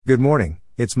Good morning,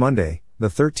 it's Monday, the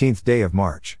 13th day of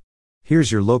March.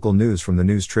 Here's your local news from the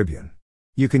News Tribune.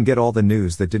 You can get all the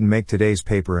news that didn't make today's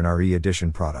paper in our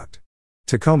e-edition product.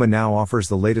 Tacoma now offers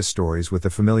the latest stories with the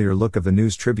familiar look of the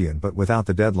News Tribune but without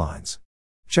the deadlines.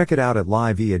 Check it out at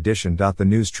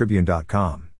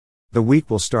liveedition.thenewstribune.com. The week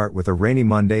will start with a rainy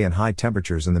Monday and high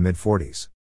temperatures in the mid-40s.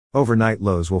 Overnight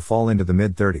lows will fall into the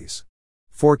mid-30s.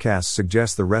 Forecasts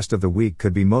suggest the rest of the week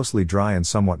could be mostly dry and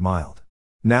somewhat mild.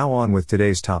 Now on with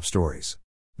today's top stories.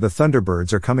 The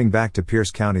Thunderbirds are coming back to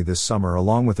Pierce County this summer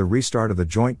along with the restart of the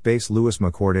Joint Base Lewis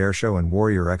McChord Air Show and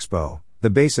Warrior Expo, the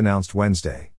base announced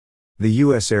Wednesday. The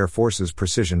U.S. Air Force's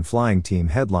Precision Flying Team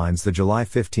headlines the July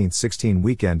 15-16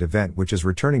 weekend event, which is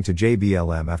returning to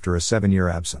JBLM after a 7-year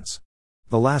absence.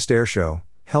 The last air show,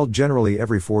 held generally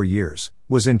every 4 years,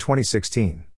 was in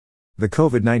 2016. The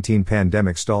COVID-19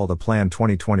 pandemic stalled a planned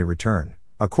 2020 return,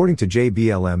 according to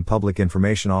JBLM Public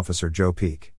Information Officer Joe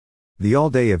Peak. The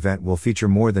all-day event will feature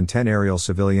more than 10 aerial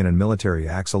civilian and military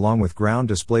acts along with ground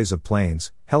displays of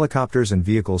planes, helicopters and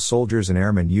vehicles soldiers and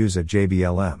airmen use at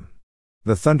JBLM.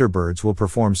 The Thunderbirds will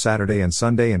perform Saturday and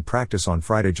Sunday and practice on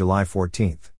Friday, July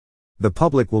 14th. The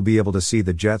public will be able to see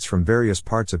the jets from various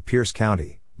parts of Pierce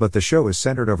County, but the show is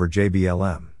centered over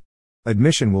JBLM.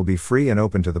 Admission will be free and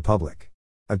open to the public.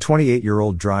 A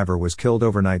 28-year-old driver was killed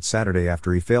overnight Saturday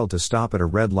after he failed to stop at a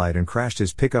red light and crashed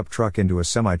his pickup truck into a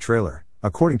semi-trailer,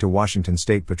 according to Washington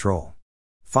State Patrol.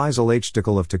 Faisal H.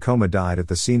 Dikal of Tacoma died at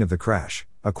the scene of the crash,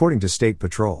 according to State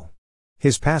Patrol.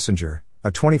 His passenger,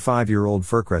 a 25-year-old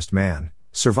Furcrest man,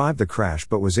 survived the crash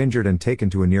but was injured and taken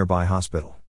to a nearby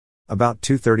hospital. About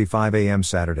 2:35 a.m.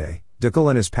 Saturday, Dikal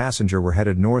and his passenger were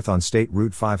headed north on State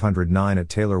Route 509 at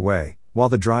Taylor Way, while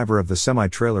the driver of the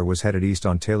semi-trailer was headed east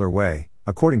on Taylor Way,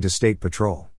 according to State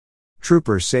Patrol.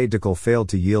 Troopers say Dikal failed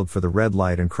to yield for the red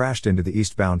light and crashed into the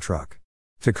eastbound truck.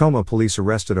 Tacoma police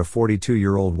arrested a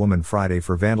 42-year-old woman Friday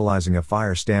for vandalizing a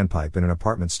fire standpipe in an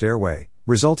apartment stairway,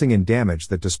 resulting in damage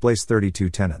that displaced 32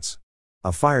 tenants.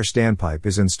 A fire standpipe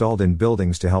is installed in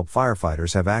buildings to help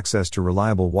firefighters have access to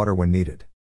reliable water when needed.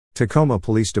 Tacoma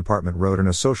Police Department wrote in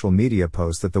a social media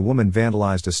post that the woman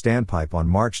vandalized a standpipe on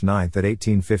March 9 at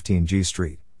 1815 G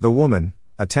Street. The woman,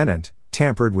 a tenant,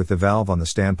 tampered with the valve on the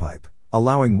standpipe,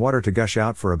 allowing water to gush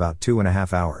out for about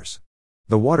 2.5 hours.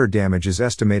 The water damage is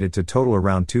estimated to total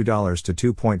around $2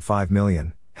 to $2.5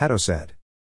 million, Haddo said.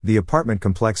 The apartment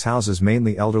complex houses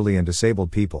mainly elderly and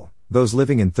disabled people. Those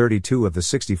living in 32 of the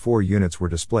 64 units were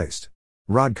displaced.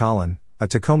 Rod Collin, a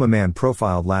Tacoma man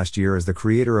profiled last year as the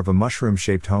creator of a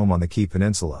mushroom-shaped home on the Key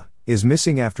Peninsula, is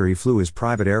missing after he flew his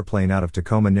private airplane out of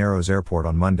Tacoma Narrows Airport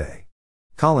on Monday.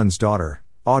 Collin's daughter,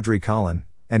 Audrey Collin,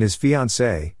 and his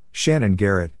fiancée, Shannon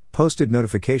Garrett, posted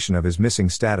notification of his missing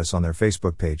status on their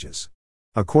Facebook pages.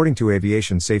 According to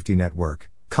Aviation Safety Network,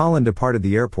 Collin departed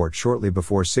the airport shortly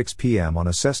before 6 p.m. on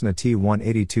a Cessna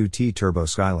T-182T Turbo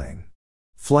Skylane.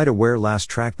 FlightAware last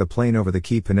tracked the plane over the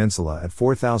Key Peninsula at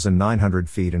 4,900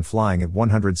 feet and flying at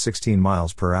 116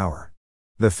 miles per hour.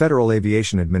 The Federal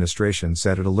Aviation Administration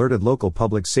said it alerted local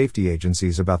public safety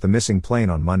agencies about the missing plane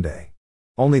on Monday.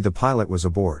 Only the pilot was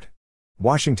aboard.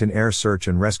 Washington Air Search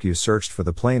and Rescue searched for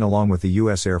the plane along with the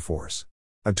U.S. Air Force.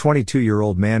 A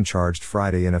 22-year-old man charged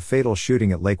Friday in a fatal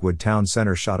shooting at Lakewood Town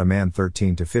Center shot a man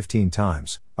 13 to 15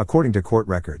 times, according to court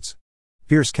records.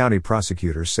 Pierce County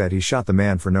prosecutors said he shot the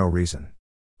man for no reason.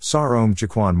 Sarom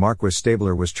Jaquan Marquis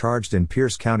Stabler was charged in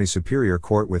Pierce County Superior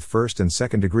Court with first and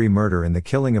second-degree murder in the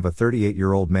killing of a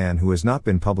 38-year-old man who has not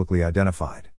been publicly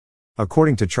identified.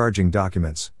 According to charging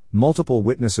documents, multiple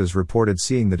witnesses reported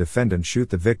seeing the defendant shoot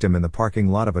the victim in the parking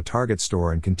lot of a Target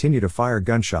store and continue to fire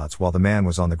gunshots while the man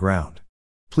was on the ground.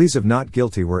 Pleas of not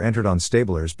guilty were entered on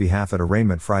Stabler's behalf at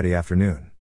arraignment Friday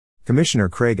afternoon. Commissioner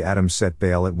Craig Adams set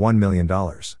bail at $1 million.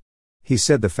 He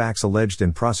said the facts alleged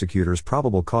in prosecutors'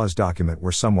 probable cause document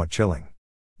were somewhat chilling.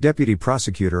 Deputy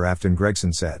Prosecutor Afton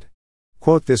Gregson said,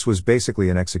 quote, "This was basically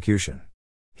an execution.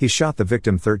 He shot the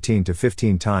victim 13 to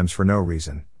 15 times for no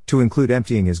reason, to include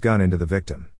emptying his gun into the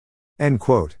victim." End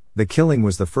quote. The killing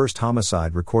was the first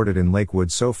homicide recorded in Lakewood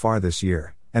so far this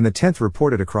year, and the 10th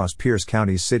reported across Pierce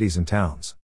County's cities and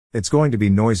towns. It's going to be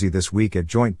noisy this week at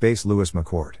Joint Base Lewis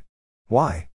McChord.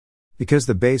 Why? Because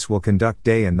the base will conduct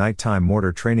day and nighttime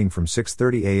mortar training from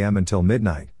 6:30 a.m. until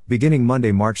midnight, beginning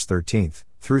Monday, March 13th,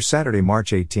 through Saturday,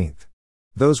 March 18th.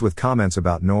 Those with comments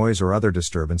about noise or other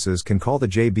disturbances can call the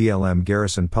JBLM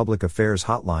Garrison Public Affairs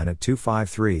Hotline at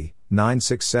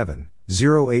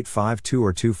 253-967-0852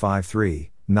 or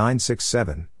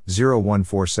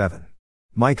 253-967-0147.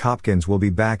 Mike Hopkins will be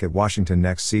back at Washington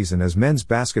next season as men's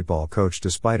basketball coach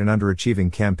despite an underachieving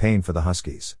campaign for the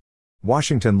Huskies.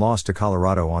 Washington lost to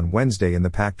Colorado on Wednesday in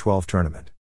the Pac-12 tournament.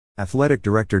 Athletic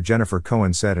Director Jennifer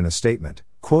Cohen said in a statement,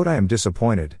 quote, "I am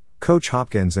disappointed, Coach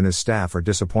Hopkins and his staff are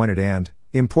disappointed and,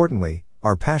 importantly,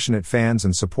 our passionate fans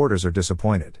and supporters are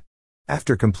disappointed."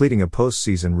 After completing a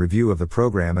postseason review of the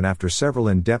program and after several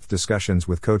in-depth discussions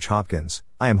with Coach Hopkins,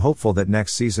 I am hopeful that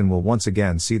next season will once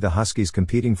again see the Huskies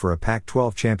competing for a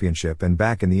Pac-12 championship and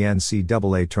back in the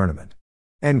NCAA tournament.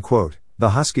 End quote. The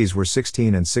Huskies were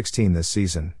 16-16 this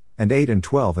season, and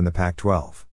 8-12 in the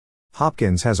Pac-12.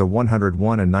 Hopkins has a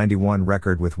 101-91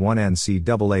 record with one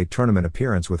NCAA tournament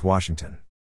appearance with Washington.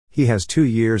 He has 2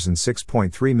 years and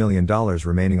 $6.3 million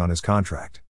remaining on his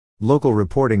contract. Local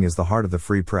reporting is the heart of the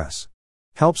free press.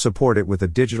 Help support it with a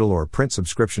digital or print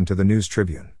subscription to the News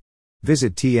Tribune.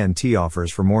 Visit TNT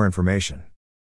Offers for more information.